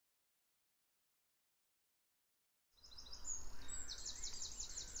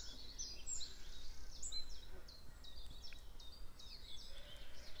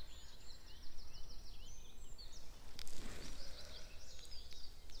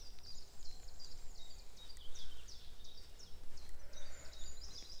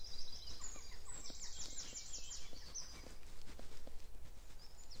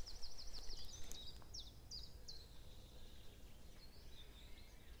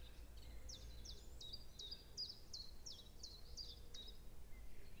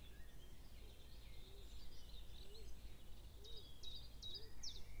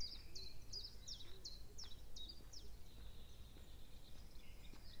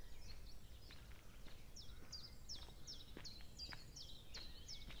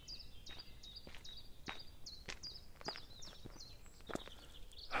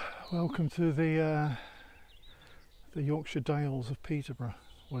Welcome to the Yorkshire Dales of Peterborough.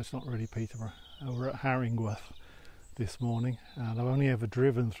 Well, it's not really Peterborough. We're at Harringworth this morning, and I've only ever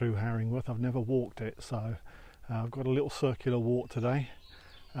driven through Harringworth. I've never walked it, so I've got a little circular walk today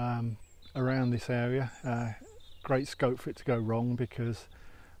around this area. Great scope for it to go wrong because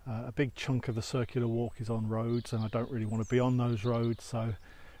a big chunk of the circular walk is on roads, and I don't really want to be on those roads, so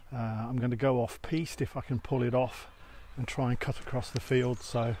I'm going to go off-piste if I can pull it off and try and cut across the field.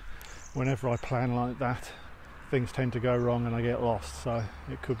 So whenever I plan like that, things tend to go wrong and I get lost, so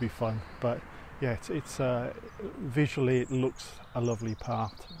it could be fun. But yeah, it's visually it looks a lovely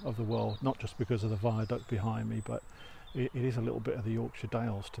part of the world, not just because of the viaduct behind me, but it is a little bit of the Yorkshire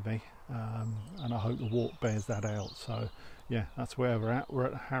Dales to me, and I hope the walk bears that out. So yeah, that's where we're at. We're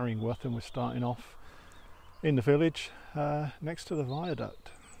at Harringworth, and we're starting off in the village next to the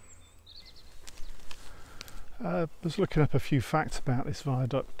viaduct. I was looking up a few facts about this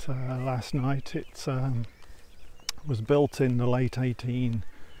viaduct last night. It was built in the late 1870s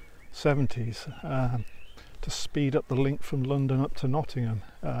to speed up the link from London up to Nottingham.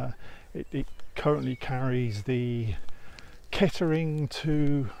 It currently carries the Kettering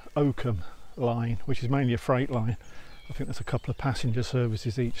to Oakham line, which is mainly a freight line. I think there's a couple of passenger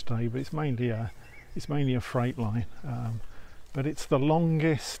services each day, but it's mainly a freight line. But it's the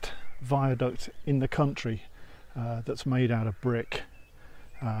longest viaduct in the country that's made out of brick.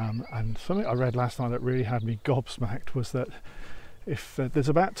 And something I read last night that really had me gobsmacked was that if there's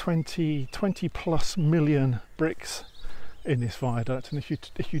about 20 plus million bricks in this viaduct, and if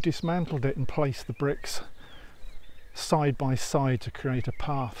you dismantled it and placed the bricks side by side to create a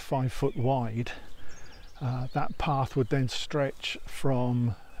path 5 foot wide, that path would then stretch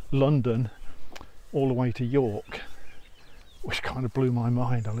from London all the way to York, which kind of blew my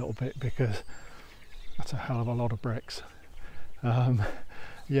mind a little bit because that's a hell of a lot of bricks.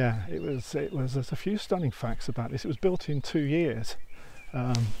 Yeah, there's a few stunning facts about this. It was built in 2 years,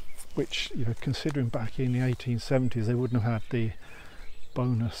 which, you know, considering back in the 1870s they wouldn't have had the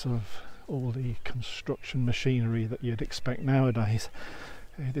bonus of all the construction machinery that you'd expect nowadays.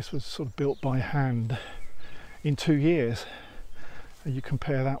 This was sort of built by hand in 2 years, and you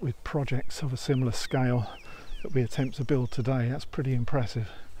compare that with projects of a similar scale that we attempt to build today. That's pretty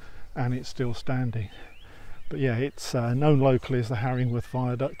impressive, and it's still standing. But yeah, it's known locally as the Harringworth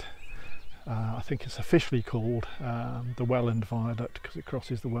Viaduct. I think it's officially called the Welland Viaduct because it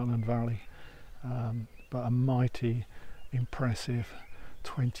crosses the Welland Valley. But a mighty impressive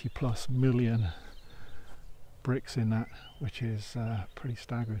 20 plus million bricks in that, which is pretty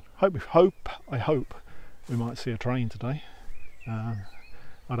staggering. I hope we might see a train today. I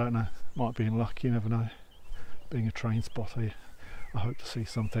don't know, might be in luck, you never know. Being a train spotter, I hope to see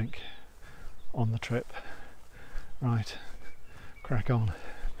something on the trip. Right, crack on.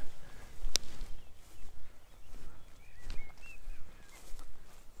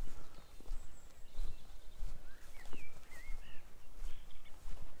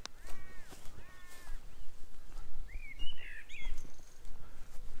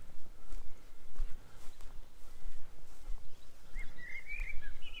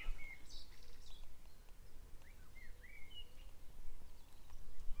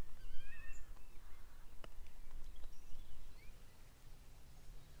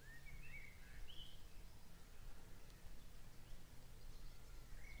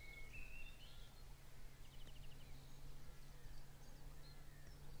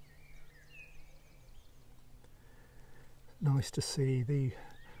 Nice to see the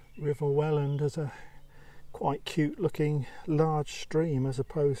River Welland as a quite cute looking large stream, as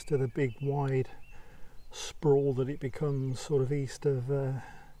opposed to the big wide sprawl that it becomes sort of east of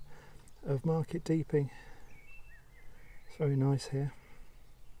Market Deeping. It's very nice here.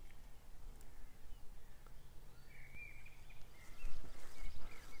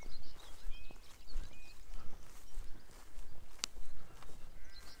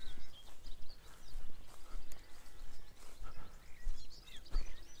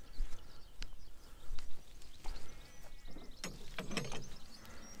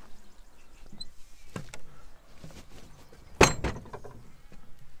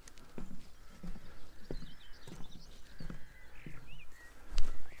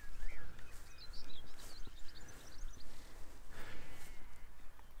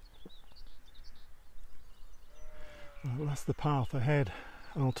 Well, that's the path ahead,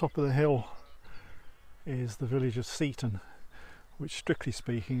 and on top of the hill is the village of Seaton, which strictly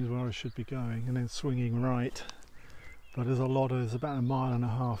speaking is where I should be going, and then swinging right. But there's about 1.5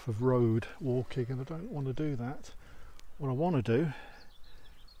 miles of road walking, and I don't want to do that. What I want to do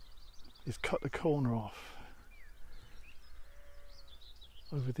is cut the corner off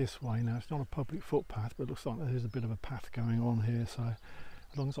over this way. Now it's not a public footpath, but it looks like there's a bit of a path going on here, so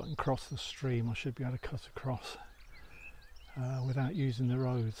as long as I can cross the stream I should be able to cut across without using the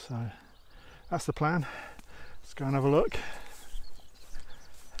road. So that's the plan. Let's go and have a look.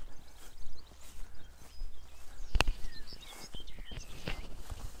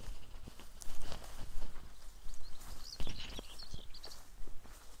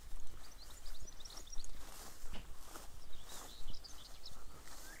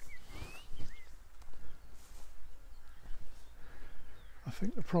 I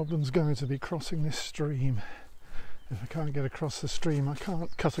think the problem's going to be crossing this stream. If I can't get across the stream, I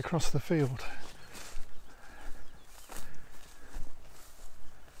can't cut across the field.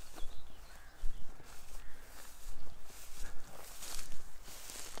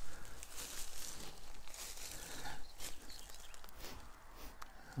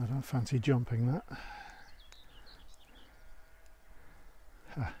 I don't fancy jumping that.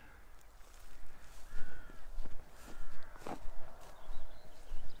 Ha.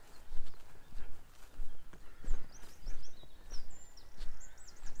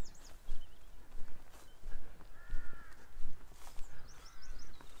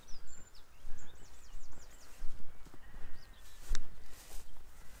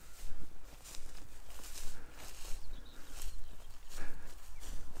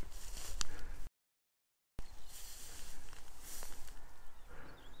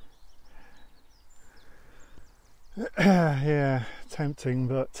 Yeah, tempting,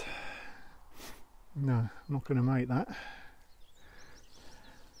 but no, I'm not going to make that.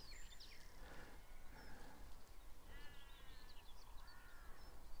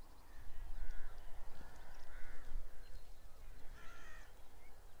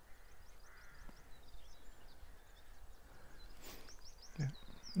 Yeah,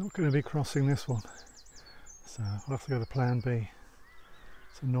 not going to be crossing this one, so I'll have to go to plan B.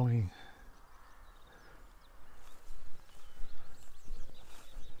 It's annoying.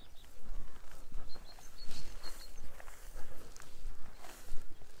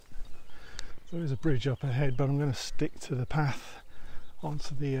 There is a bridge up ahead, but I'm going to stick to the path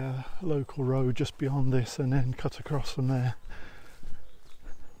onto the local road just beyond this and then cut across from there.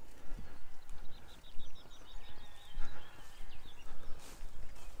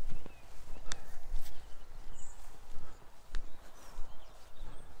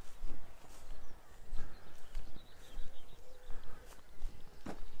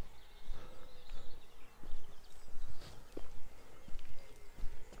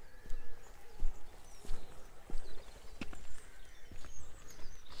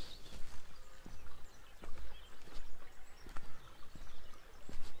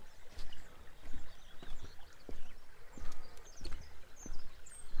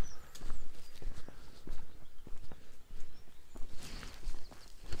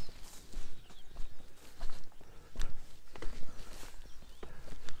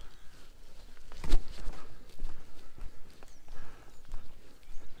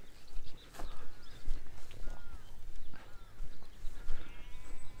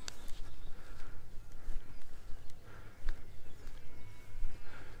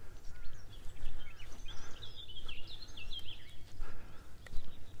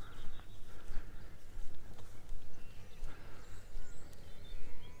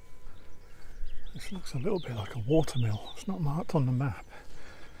 This looks a little bit like a watermill. It's not marked on the map,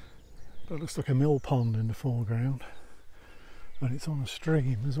 but it looks like a mill pond in the foreground, and it's on a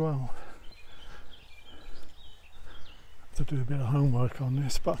stream as well. I have to do a bit of homework on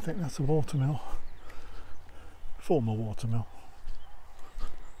this, but I think that's a watermill, former watermill.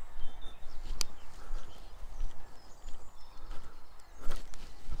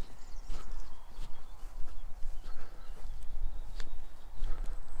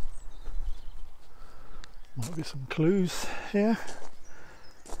 Might be some clues here.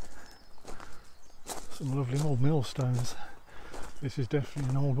 Some lovely old millstones. This is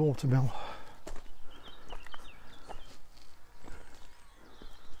definitely an old watermill.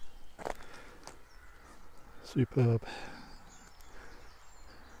 Superb.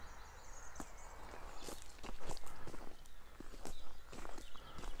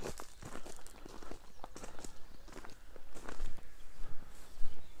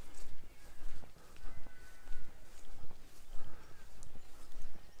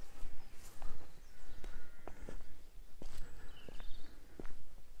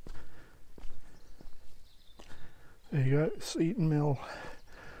 There you go, Seaton Mill.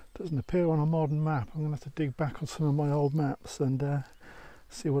 Doesn't appear on a modern map. I'm going to have to dig back on some of my old maps and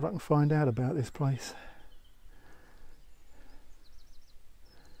see what I can find out about this place.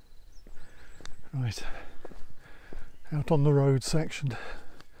 Right, out on the road section.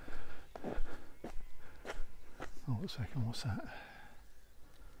 Oh, a second, what's that?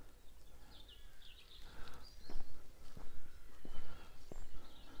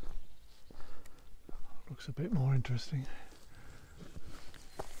 Looks a bit more interesting.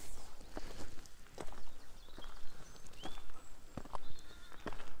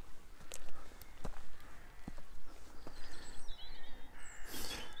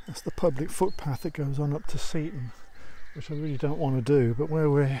 That's the public footpath that goes on up to Seaton, which I really don't want to do, but where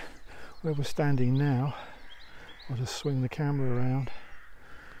we're standing now, I'll just swing the camera around.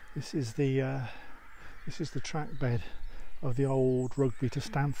 This is the track bed of the old Rugby to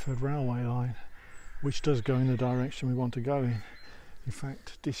Stamford railway line, which does go in the direction we want to go in. In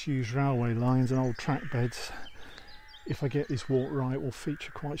fact, disused railway lines and old track beds, if I get this walk right, will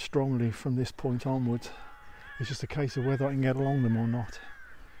feature quite strongly from this point onwards. It's just a case of whether I can get along them or not.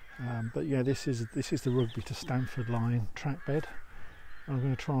 But yeah, this is the Rugby to Stamford line track bed. I'm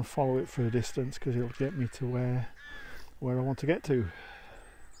going to try and follow it for a distance because it'll get me to where I want to get to.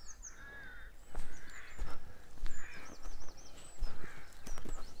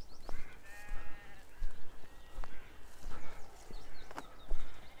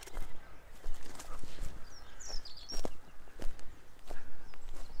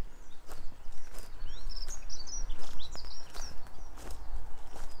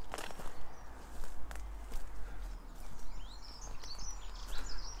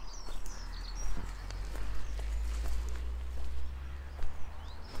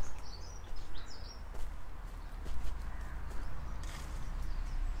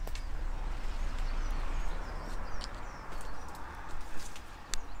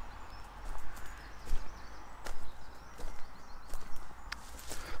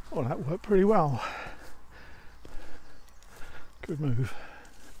 Well, that worked pretty well. Good move.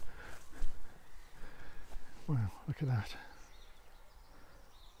 Wow, look at that.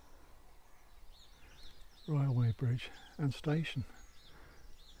 Railway bridge and station.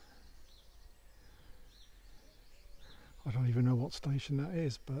 I don't even know what station that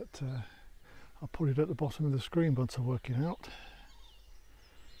is, but I'll put it at the bottom of the screen once I work it out.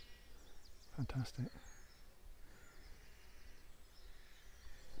 Fantastic.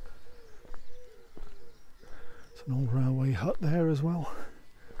 It's an old railway hut there as well.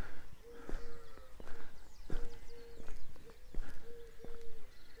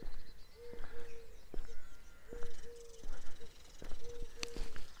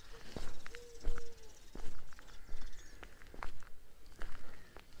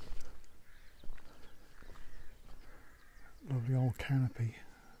 Lovely old canopy,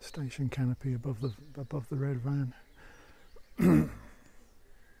 station canopy above the red van.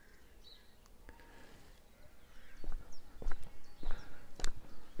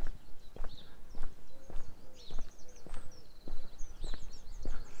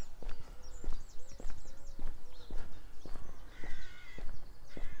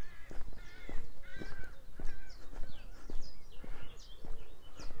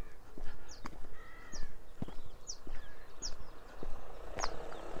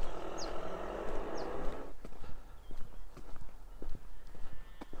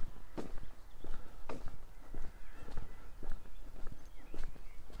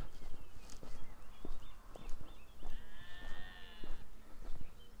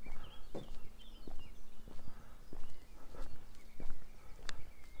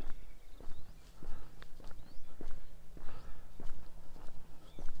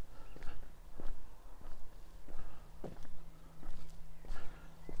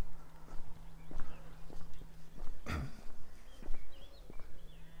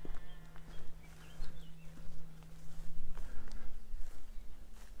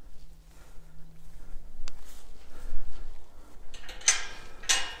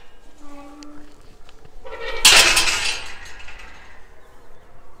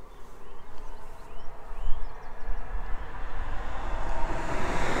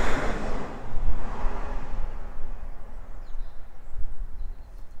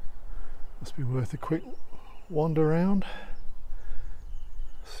 Must be worth a quick wander around,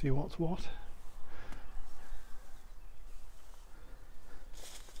 see what's what.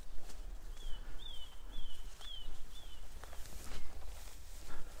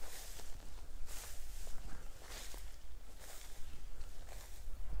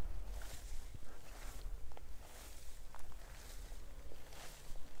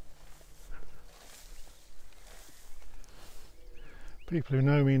 People who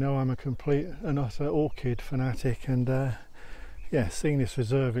know me know I'm a complete and utter orchid fanatic, and yeah, seeing this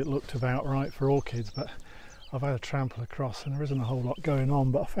reserve, it looked about right for orchids, but I've had a trample across and there isn't a whole lot going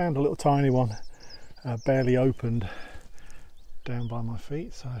on, but I found a little tiny one, barely opened, down by my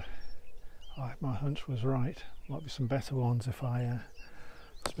feet, so my hunch was right. Might be some better ones if I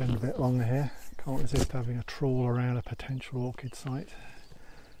spend a bit longer here. Can't resist having a trawl around a potential orchid site.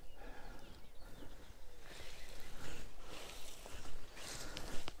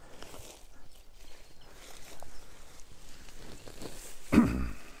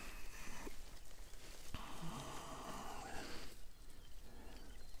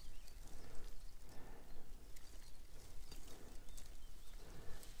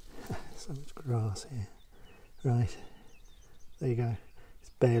 So much grass here. Right, there you go. It's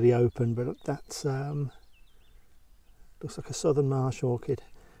barely open, but that's looks like a southern marsh orchid,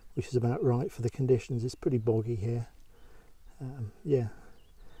 which is about right for the conditions. It's pretty boggy here. Yeah,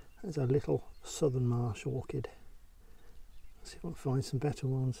 there's a little southern marsh orchid. Let's see if I can find some better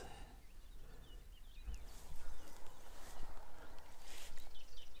ones.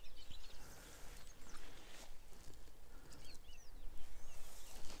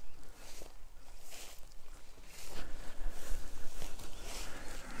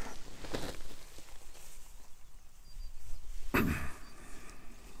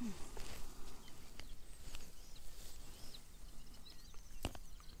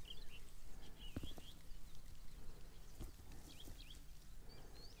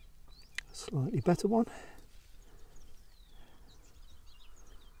 Slightly better one.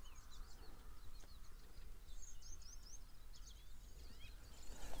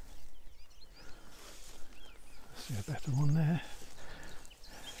 See a better one there.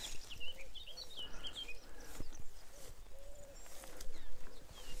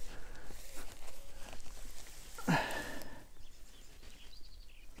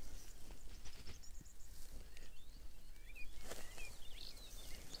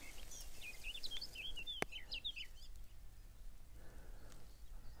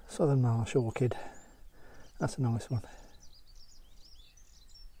 Southern marsh orchid. That's a nice one.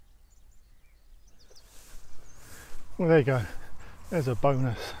 Well, there you go. There's a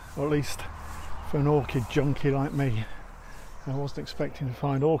bonus, or at least for an orchid junkie like me. I wasn't expecting to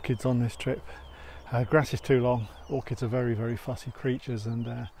find orchids on this trip. Grass is too long. Orchids are very, very fussy creatures,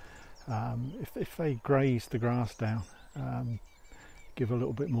 and if they graze the grass down, give a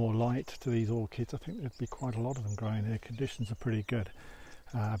little bit more light to these orchids, I think there'd be quite a lot of them growing here. Conditions are pretty good.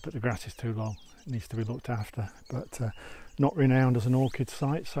 But the grass is too long, it needs to be looked after, but not renowned as an orchid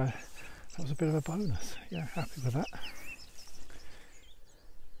site, so that was a bit of a bonus. Yeah, happy with that.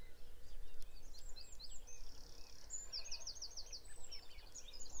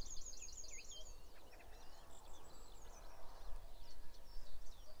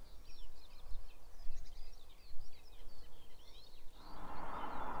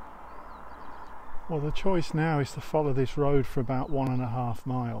 Well, the choice now is to follow this road for about 1.5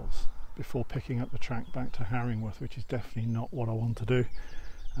 miles before picking up the track back to Harringworth, which is definitely not what I want to do.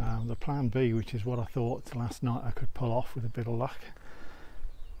 The plan B, which is what I thought last night I could pull off with a bit of luck,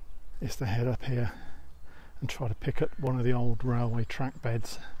 is to head up here and try to pick up one of the old railway track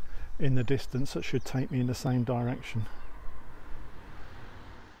beds in the distance that should take me in the same direction.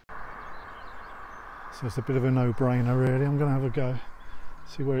 So it's a bit of a no-brainer really. I'm going to have a go,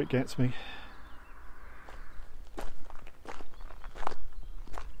 see where it gets me.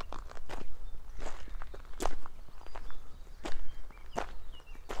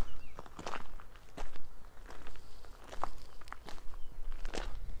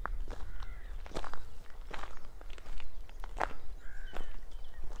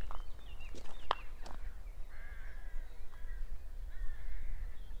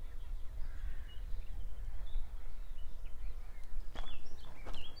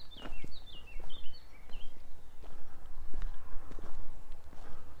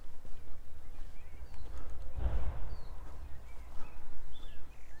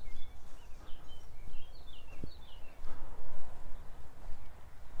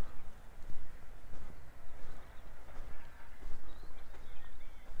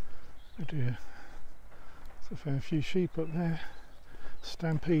 Oh dear, there's a fair few sheep up there.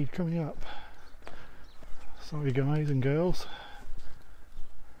 Stampede coming up. Sorry guys and girls.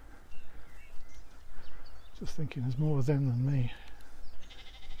 Just thinking there's more of them than me.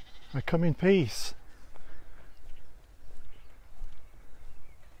 I come in peace.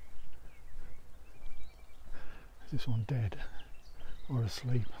 Is this one dead or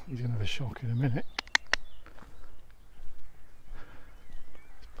asleep? He's going to have a shock in a minute.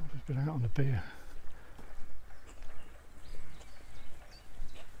 He's been out on the beer.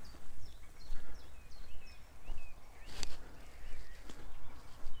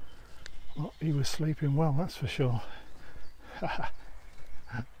 Well, he was sleeping well, that's for sure.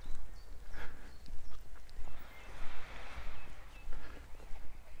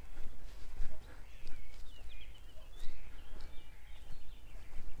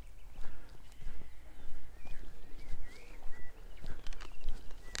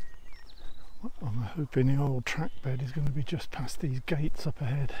 hoping the old track bed is going to be just past these gates up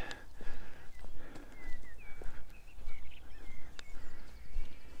ahead.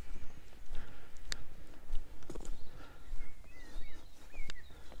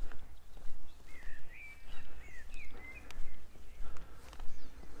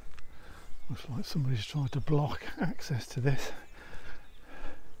 Looks like somebody's tried to block access to this.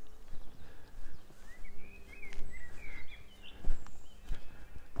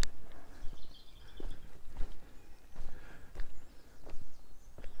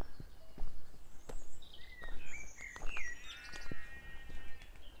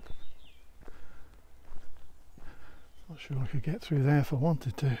 Not sure I could get through there if I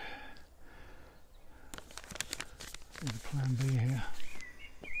wanted to. There's plan B here.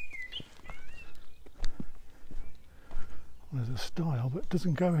 There's a stile, but it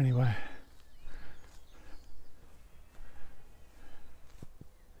doesn't go anywhere.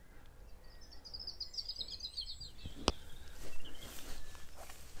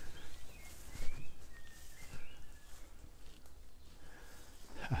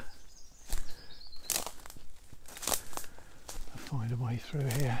 I'll find a way through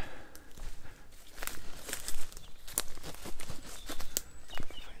here.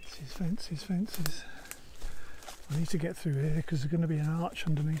 Fences, fences, fences. I need to get through here because there's going to be an arch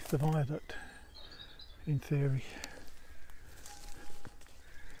underneath the viaduct, in theory.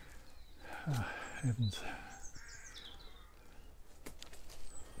 Ah, heavens.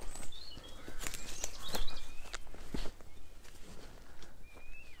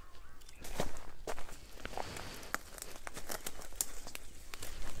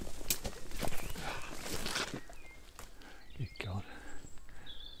 Good God.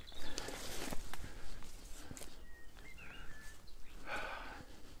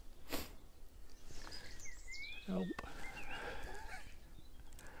 Help.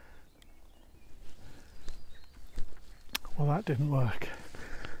 Well, that didn't work.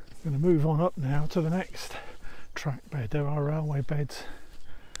 I'm going to move on up now to the next track bed. There are railway beds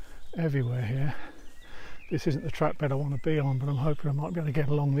everywhere here. This isn't the track bed I want to be on, but I'm hoping I might be able to get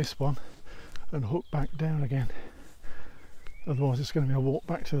along this one and hook back down again. Otherwise it's going to be a walk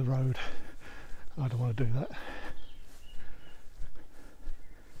back to the road. I don't want to do that.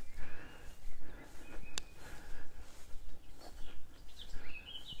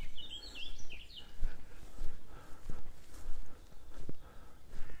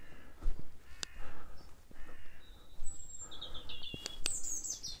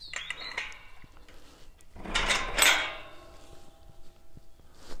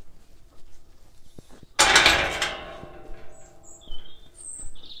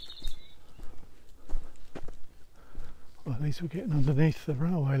 Well, at least we're getting underneath the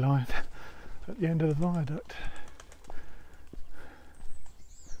railway line at the end of the viaduct.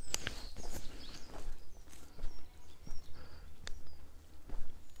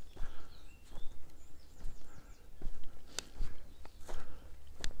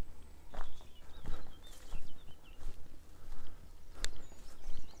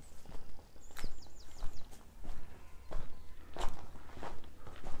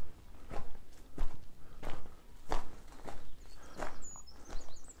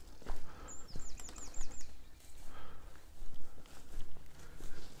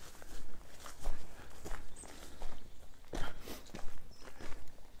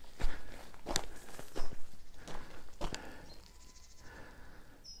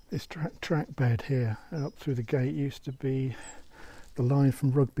 This track bed here up through the gate used to be the line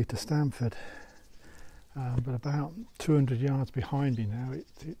from Rugby to Stamford, but about 200 yards behind me now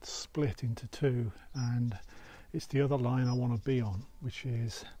it's split into two, and it's the other line I want to be on, which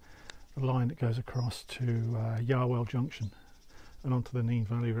is the line that goes across to Yarwell Junction and onto the Nene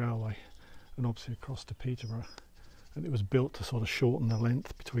Valley Railway and obviously across to Peterborough. And it was built to sort of shorten the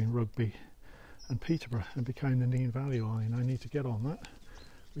length between Rugby and Peterborough and became the Nene Valley line. I need to get on that,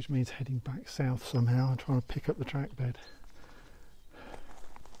 which means heading back south somehow and trying to pick up the track bed.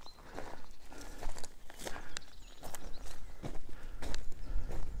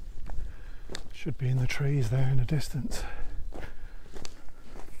 Should be in the trees there in the distance.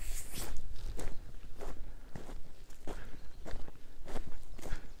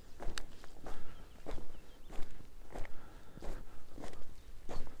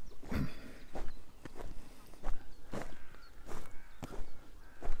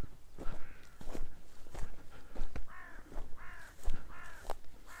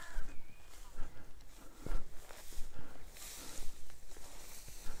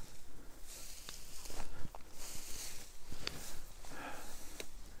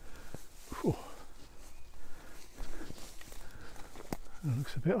 It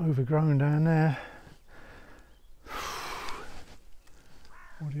looks a bit overgrown down there.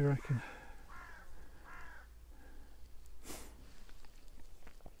 reckon?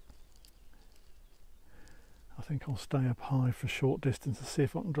 I think I'll stay up high for a short distance and see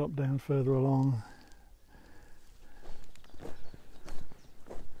if I can drop down further along.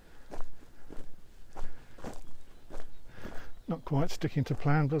 Not quite sticking to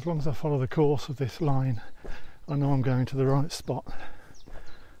plan, but as long as I follow the course of this line, I know I'm going to the right spot.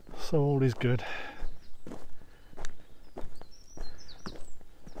 So all is good.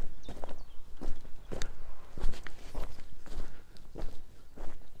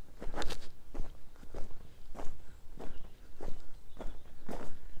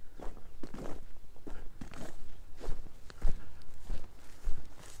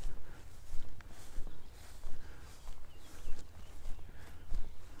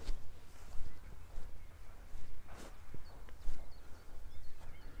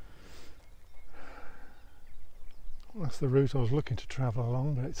 That's the route I was looking to travel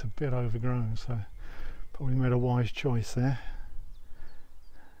along, but it's a bit overgrown, so probably made a wise choice there.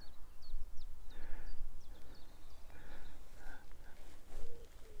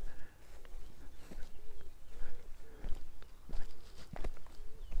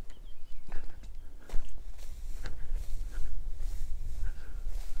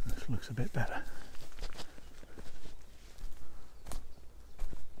 This looks a bit better.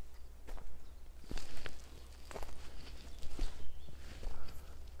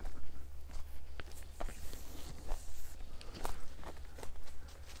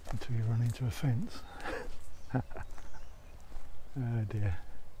 Until you run into a fence. Oh dear.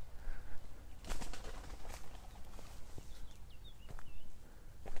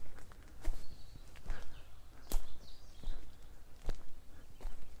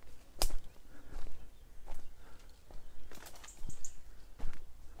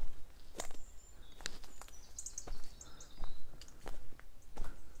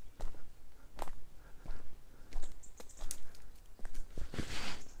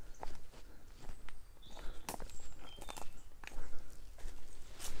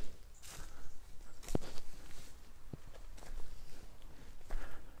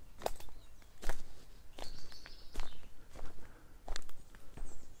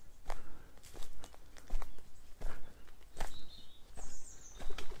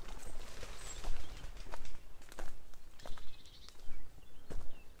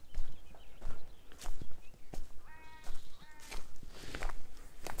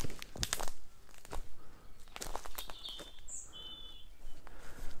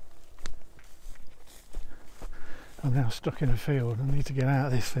 I'm now stuck in a field. I need to get out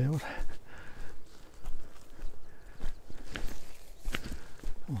of this field.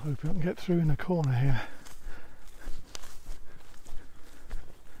 I'm hoping I can get through in the corner here.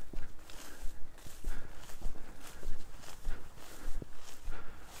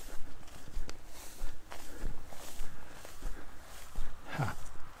 Ha.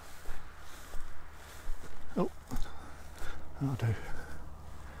 Oh, that'll do.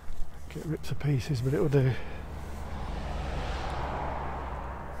 Get ripped to pieces, but it'll do.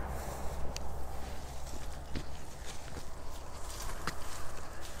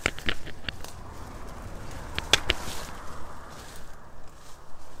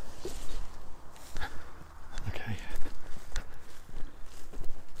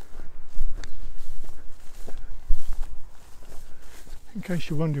 In case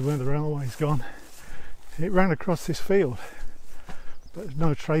you're wondering where the railway's gone, it ran across this field, but there's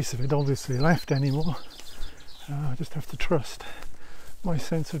no trace of it obviously left anymore. I just have to trust my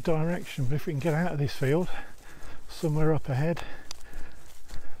sense of direction. But if we can get out of this field, somewhere up ahead,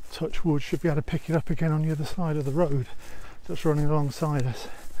 touch wood, should be able to pick it up again on the other side of the road that's running alongside us,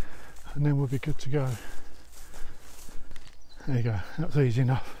 and then we'll be good to go. There you go, that was easy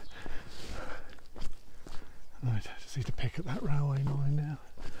enough. Right, I just need to pick up that railway line now.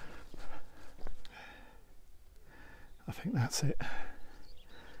 I think that's it.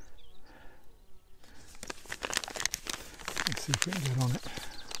 Let's see if we can get on it.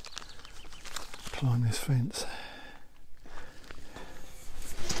 Climb this fence.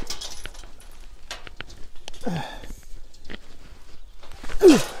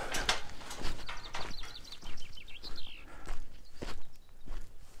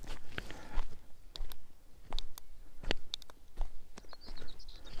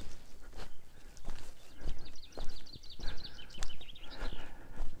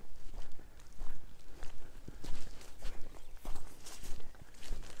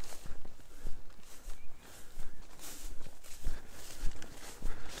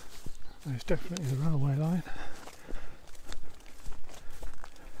 There's definitely the railway line.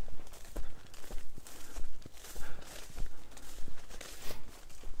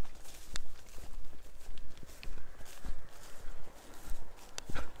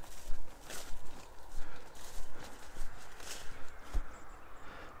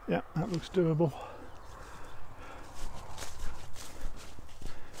 Yeah, that looks doable.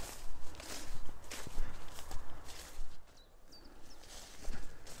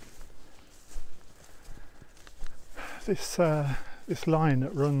 This line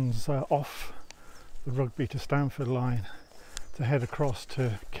that runs off the Rugby to Stamford line to head across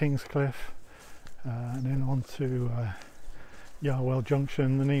to Kingscliff and then on to Yarwell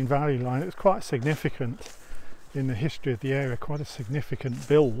Junction, the Nene Valley line. It was quite significant in the history of the area, quite a significant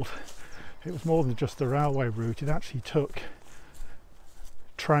build. It was more than just the railway route, it actually took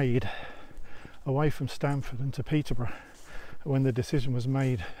trade away from Stamford and to Peterborough. When the decision was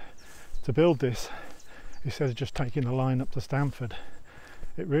made to build this, instead of just taking the line up to Stamford,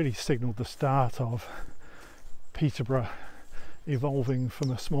 it really signalled the start of Peterborough evolving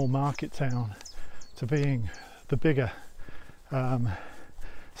from a small market town to being the bigger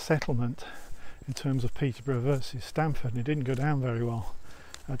settlement in terms of Peterborough versus Stamford. And it didn't go down very well.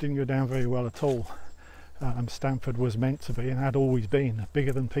 It didn't go down very well at all. Stamford was meant to be and had always been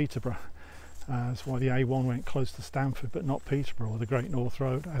bigger than Peterborough. That's why the A1 went close to Stamford but not Peterborough, or the Great North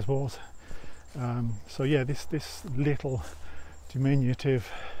Road as was. So yeah, this little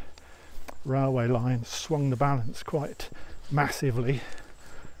diminutive railway line swung the balance quite massively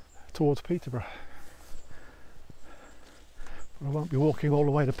towards Peterborough. But I won't be walking all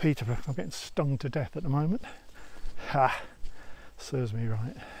the way to Peterborough. I'm getting stung to death at the moment. Ha! Serves me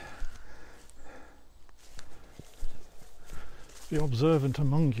right. The observant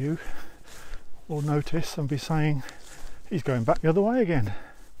among you will notice and be saying, he's going back the other way again.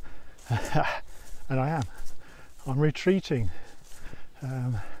 And I am. I'm retreating.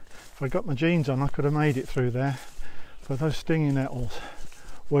 If I got my jeans on, I could have made it through there, but those stinging nettles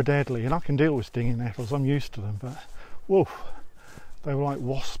were deadly, and I can deal with stinging nettles, I'm used to them, but whoa, they were like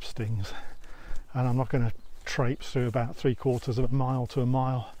wasp stings, and I'm not going to traipse through about 3/4 of a mile to a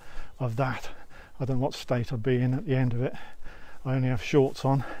mile of that. I don't know what state I'd be in at the end of it. I only have shorts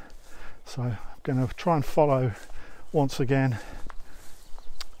on, so I'm going to try and follow once again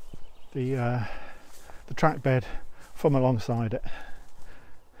the track bed from alongside it.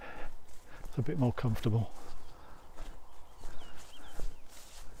 It's a bit more comfortable.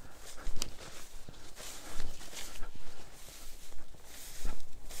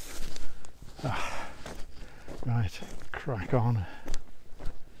 Right, crack on.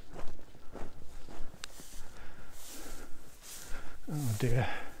 Oh dear.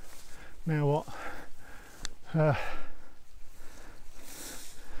 Now what?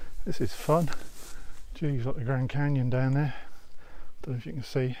 This is fun. Geez, got the Grand Canyon down there. Don't know if you can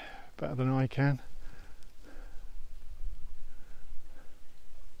see better than I can.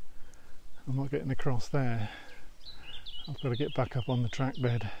 I'm not getting across there. I've got to get back up on the track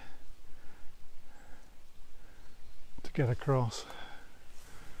bed to get across.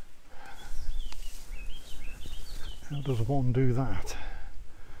 How does one do that?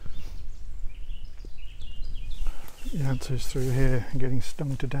 The answer is through here and getting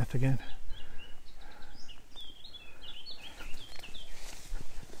stung to death again.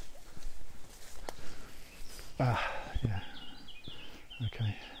 Yeah,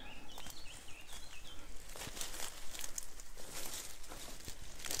 okay.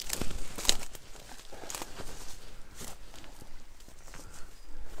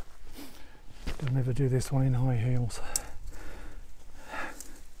 Don't ever do this one in high heels.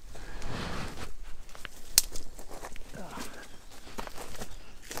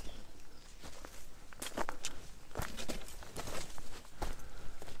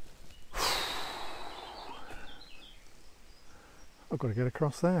 I've got to get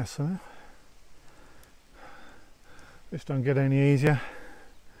across there, so this don't get any easier.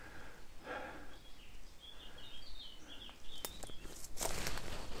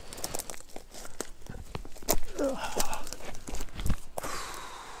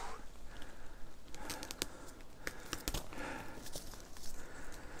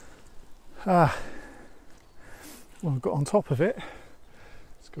 Well, I've got on top of it.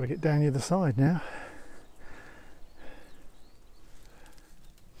 Just got to get down the other side now.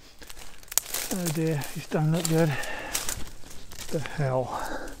 Oh dear, these don't look good. What the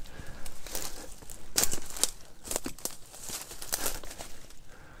hell?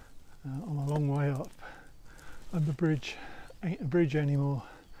 I'm a long way up, and the bridge ain't a bridge anymore.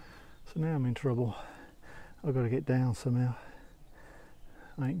 So now I'm in trouble. I've got to get down somehow.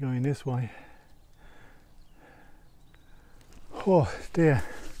 I ain't going this way. Oh dear,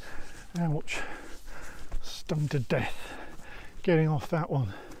 ouch. Stung to death getting off that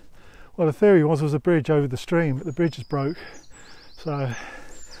one. Well, the theory was there was a bridge over the stream, but the bridge is broke, so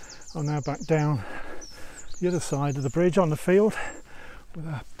I'm now back down the other side of the bridge on the field, with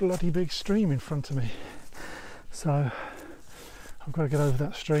a bloody big stream in front of me. So I've got to get over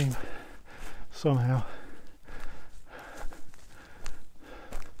that stream somehow.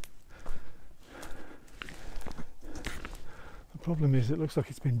 The problem is it looks like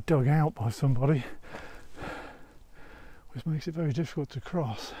it's been dug out by somebody, which makes it very difficult to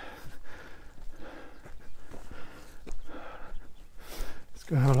cross. Let's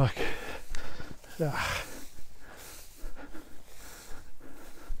go have a look.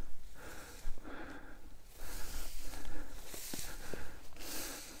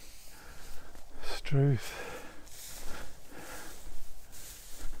 Struth.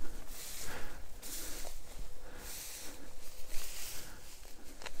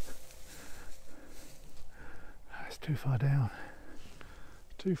 That's too far down.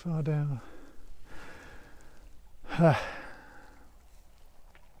 Too far down. Gonna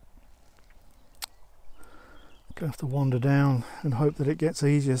have to wander down and hope that it gets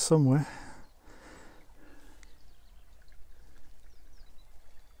easier somewhere.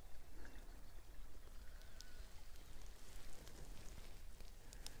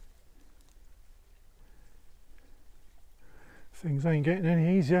 Things ain't getting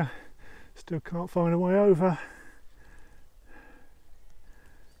any easier. Still can't find a way over.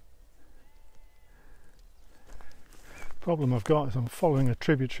 Problem I've got is I'm following a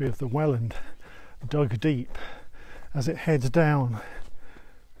tributary of the Welland, dug deep, as it heads down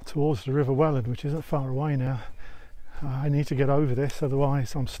towards the River Welland, which isn't far away now. I need to get over this,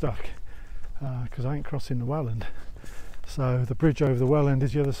 otherwise I'm stuck, because I ain't crossing the Welland. So the bridge over the Welland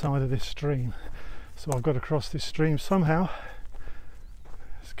is the other side of this stream. So I've got to cross this stream somehow.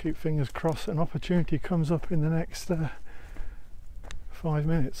 Just keep fingers crossed an opportunity comes up in the next 5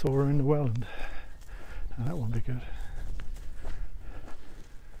 minutes, or we're in the Welland. Now that won't be good.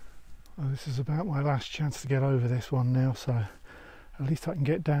 Well, this is about my last chance to get over this one now, so at least I can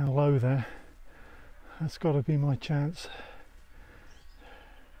get down low there. That's got to be my chance.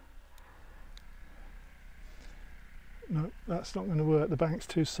 No, that's not going to work. The bank's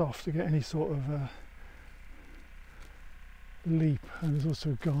too soft to get any sort of leap, and there's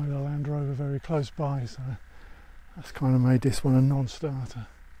also a guy with a Land Rover very close by, so that's kind of made this one a non-starter.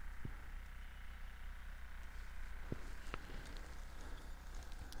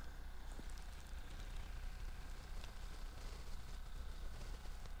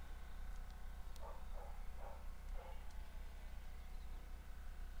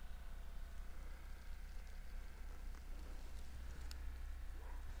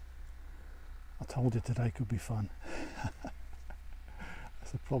 I told you today could be fun.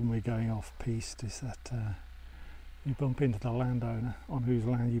 That's the problem with going off piste, is that you bump into the landowner on whose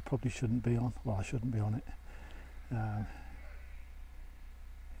land you probably shouldn't be on. Well, I shouldn't be on it.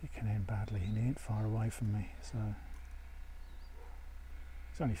 It can end badly, and he ain't far away from me, so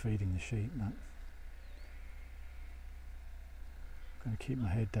he's only feeding the sheep, but I'm going to keep my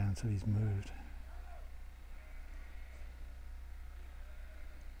head down till he's moved.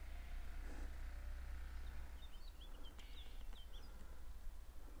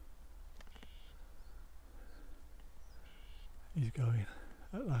 He's going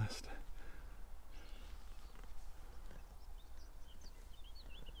at last.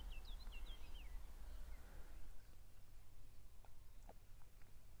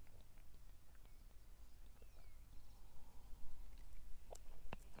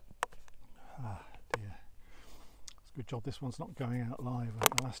 Ah dear. It's a good job this one's not going out live.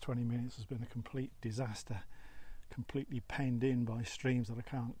 The last 20 minutes has been a complete disaster. Completely penned in by streams that I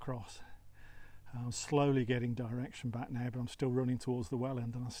can't cross. I'm slowly getting direction back now, but I'm still running towards the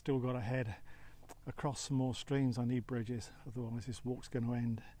Welland, and I've still got to head across some more streams. I need bridges, otherwise this walk's going to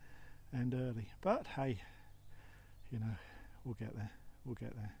end early. But hey, you know, we'll get there. We'll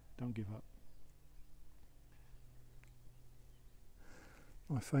get there. Don't give up.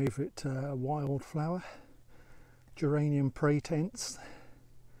 My favourite wildflower, geranium pratense.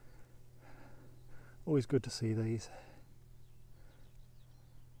 Always good to see these.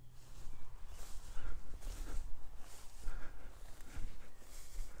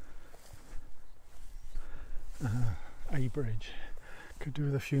 A bridge. Could do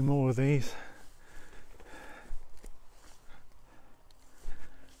with a few more of these.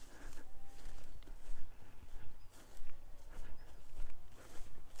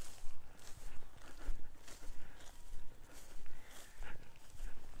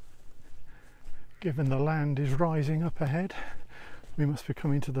 Given the land is rising up ahead, we must be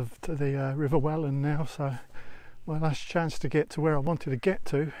coming to the River Welland now, so my last chance to get to where I wanted to get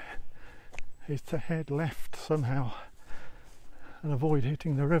to is to head left somehow and avoid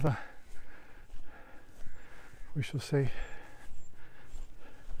hitting the river. We shall see.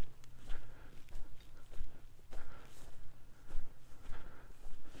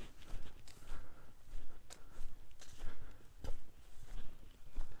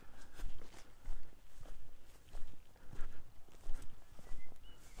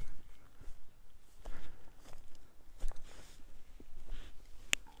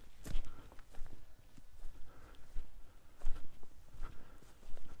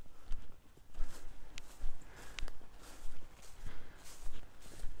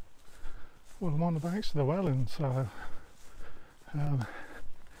 Well, I'm on the banks of the Welland, so as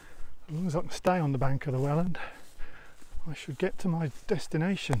long as I can stay on the bank of the Welland, I should get to my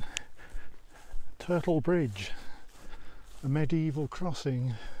destination, Turtle Bridge, a medieval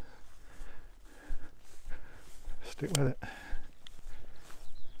crossing. Stick with it.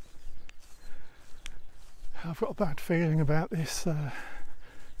 I've got a bad feeling about this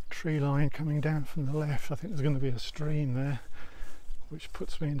tree line coming down from the left. I think there's going to be a stream there, which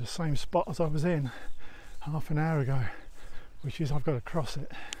puts me in the same spot as I was in half an hour ago, which is I've got to cross it.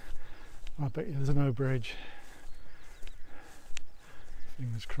 I bet you there's no bridge.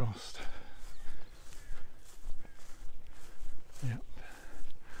 Fingers crossed. Yep.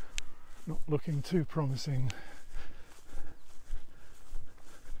 Not looking too promising.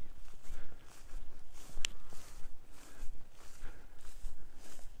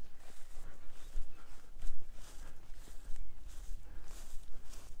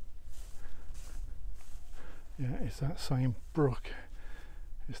 Yeah, it's that same brook.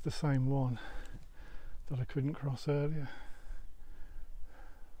 It's the same one that I couldn't cross earlier.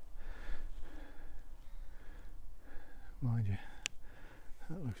 Mind you,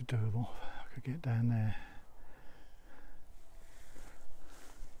 that looks doable. I could get down there.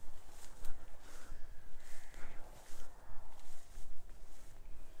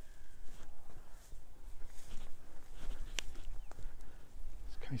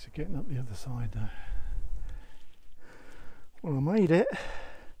 It's a case of getting up the other side though. Well, I made it.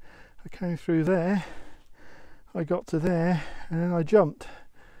 I came through there, I got to there, and then I jumped.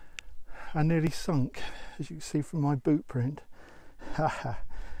 I nearly sunk, as you can see from my boot print. Haha.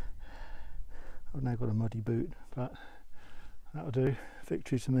 I've now got a muddy boot, but that'll do.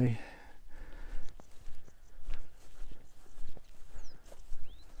 Victory to me.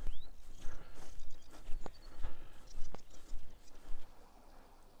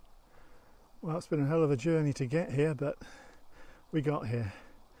 Well, it's been a hell of a journey to get here, but we got here.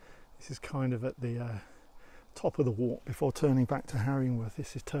 This is kind of at the top of the walk before turning back to Harringworth.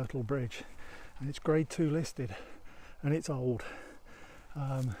 This is Turtle Bridge, and it's grade 2 listed, and it's old.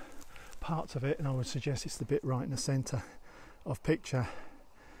 Parts of it, and I would suggest it's the bit right in the centre of picture,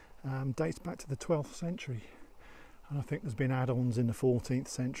 dates back to the 12th century, and I think there's been add-ons in the 14th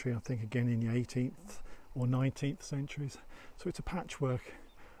century, I think again in the 18th or 19th centuries. So it's a patchwork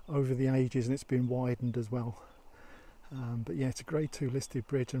over the ages, and it's been widened as well. But yeah, it's a grade 2 listed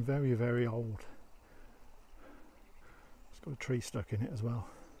bridge and very, very old. It's got a tree stuck in it as well.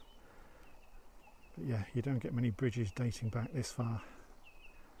 But yeah, you don't get many bridges dating back this far.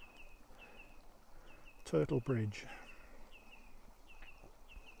 Turtle Bridge.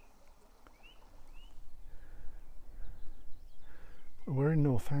 We're in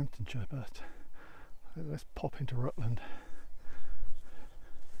Northamptonshire, but let's pop into Rutland.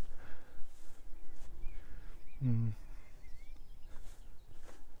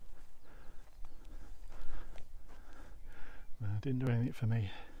 No, didn't do anything for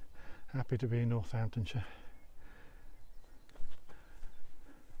me. Happy to be in Northamptonshire.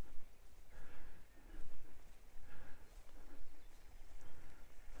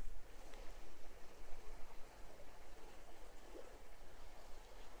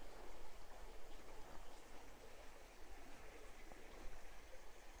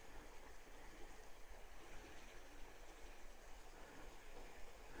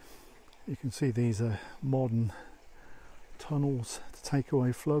 You can see these are modern tunnels to take away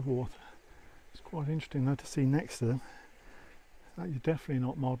floodwater. It's quite interesting though to see next to them. You're definitely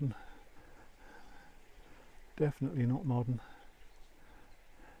not modern. Definitely not modern.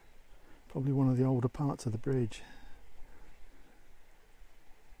 Probably one of the older parts of the bridge.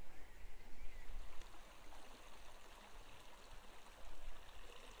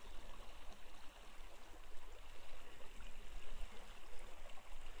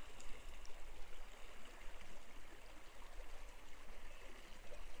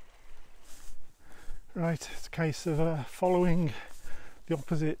 Right, it's a case of following the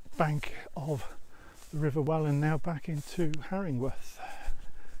opposite bank of the River Welland now back into Harringworth.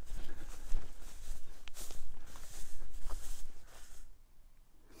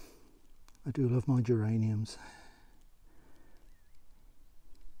 I do love my geraniums.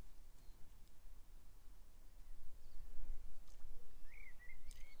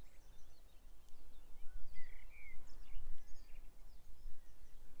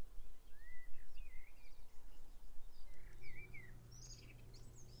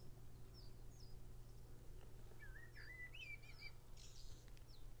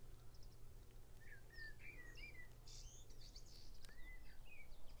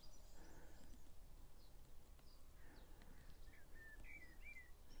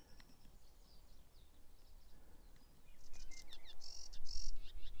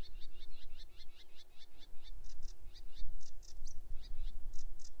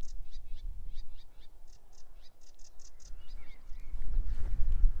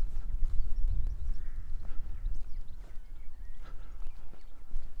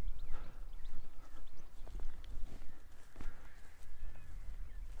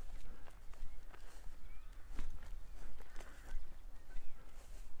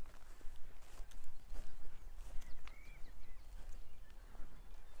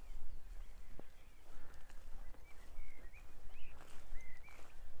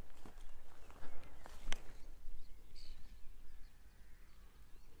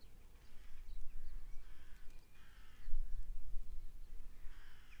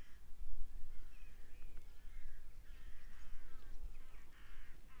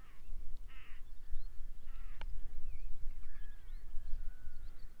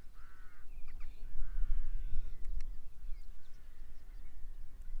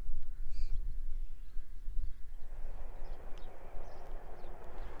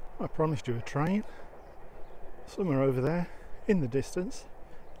 I promised you a train. Somewhere over there, in the distance,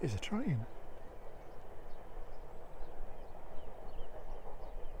 is a train.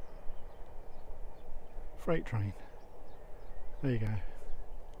 Freight train. There you go.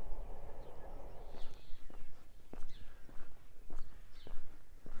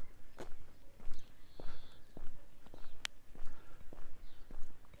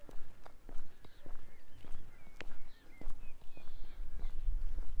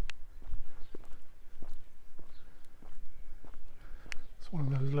 One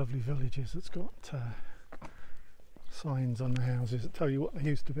of those lovely villages that's got signs on the houses that tell you what they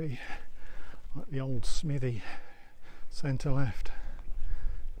used to be, like the old smithy, centre left.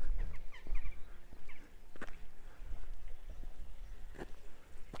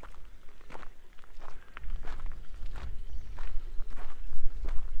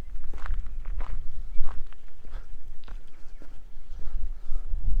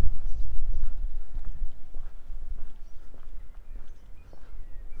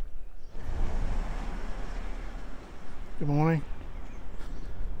 Good morning.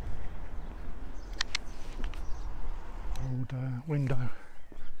 Old window,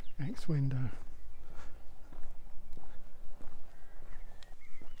 ex-window.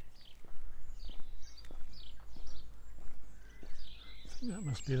 I think that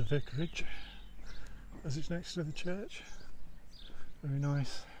must be the vicarage, as it's next to the church. Very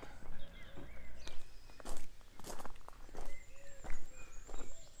nice.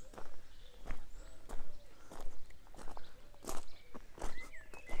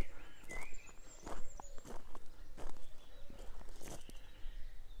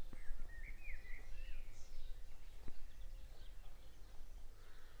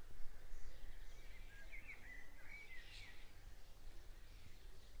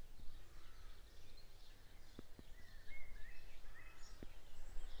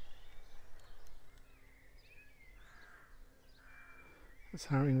 It's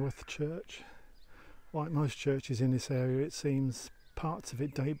Harringworth Church. Like most churches in this area, it seems parts of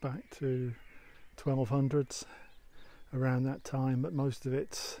it date back to 1200s, around that time, but most of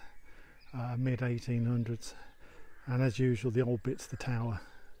it's mid 1800s. And as usual, the old bit's the tower,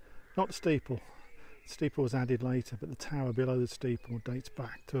 not the steeple. The steeple was added later, but the tower below the steeple dates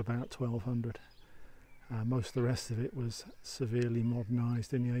back to about 1200. Most of the rest of it was severely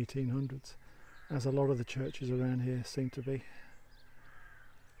modernised in the 1800s, as a lot of the churches around here seem to be.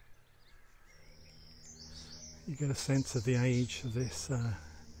 You get a sense of the age of this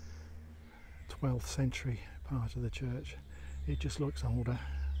 12th century part of the church. It just looks older.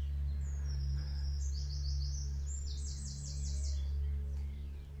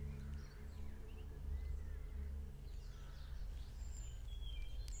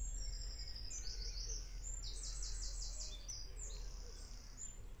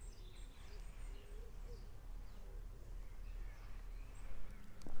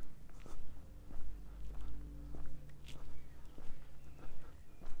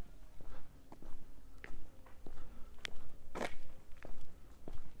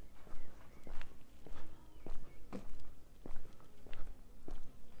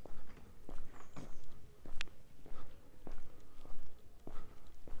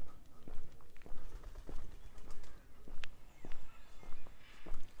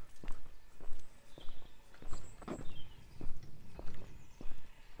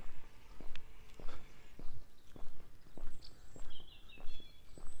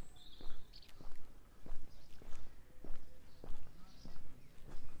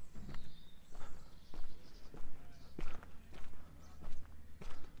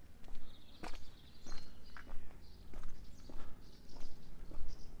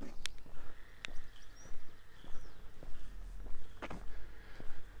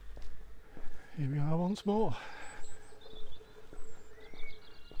 Here we are once more.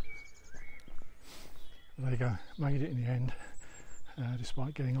 There you go, made it in the end,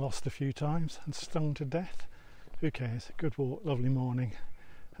 despite getting lost a few times and stung to death. Who cares? Good walk, lovely morning.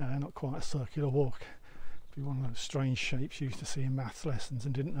 Not quite a circular walk. Be one of those strange shapes you used to see in maths lessons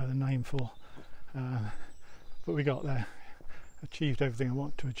and didn't know the name for. But we got there, achieved everything I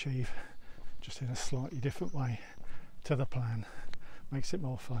wanted to achieve, just in a slightly different way to the plan. Makes it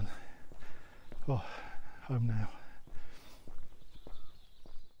more fun. Oh, home now.